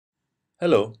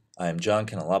Hello, I am John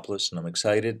Kanalopoulos and I'm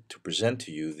excited to present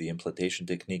to you the implantation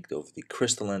technique of the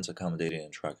Crystalens accommodating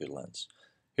intraocular lens.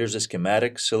 Here's a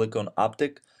schematic silicone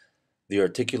optic, the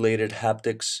articulated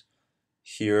haptics.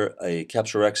 Here a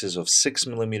capsular axis of 6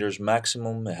 millimeters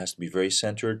maximum. It has to be very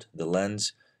centered. The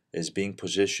lens is being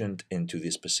positioned into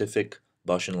the specific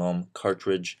Bausch & Lomb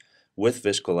cartridge with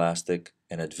viscoelastic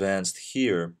and advanced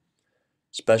here.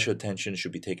 Special attention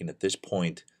should be taken at this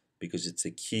point because it's the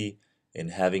key in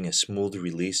having a smooth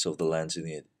release of the lens in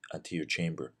the anterior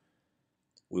chamber.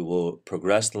 We will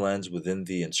progress the lens within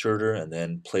the inserter and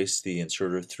then place the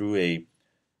inserter through a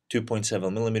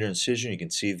 2.7 millimeter incision. You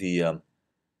can see the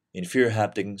inferior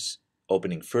haptics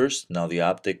opening first. Now the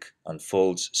optic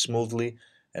unfolds smoothly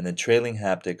and the trailing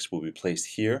haptics will be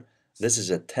placed here. This is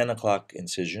a 10 o'clock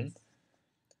incision.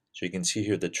 So you can see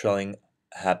here the trailing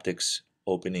haptics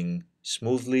opening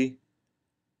smoothly,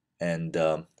 and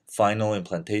final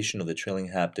implantation of the trailing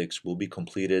haptics will be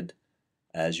completed,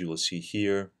 as you will see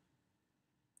here,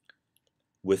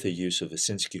 with the use of a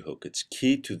Sinskey hook. It's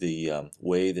key to the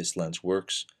way this lens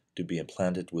works to be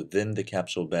implanted within the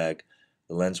capsule bag.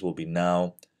 The lens will be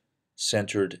now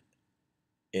centered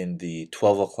in the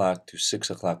 12 o'clock to 6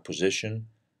 o'clock position,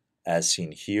 as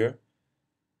seen here.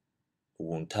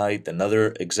 Wound tight.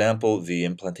 Another example, the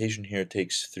implantation here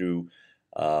takes through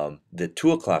the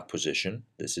 2 o'clock position.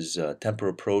 This is a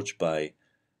temporal approach by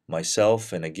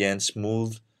myself, and again,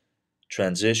 smooth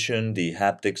transition. The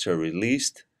haptics are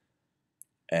released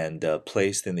and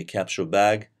placed in the capsule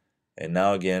bag, and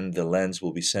now again the lens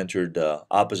will be centered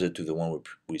opposite to the one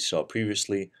we saw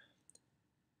previously,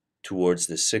 towards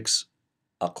the 6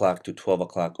 o'clock to 12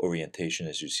 o'clock orientation,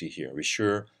 as you see here.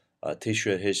 Resure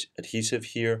tissue adhesive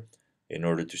here in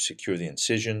order to secure the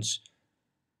incisions.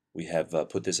 We have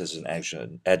put this as an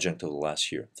adjunct of the last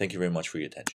year. Thank you very much for your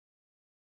attention.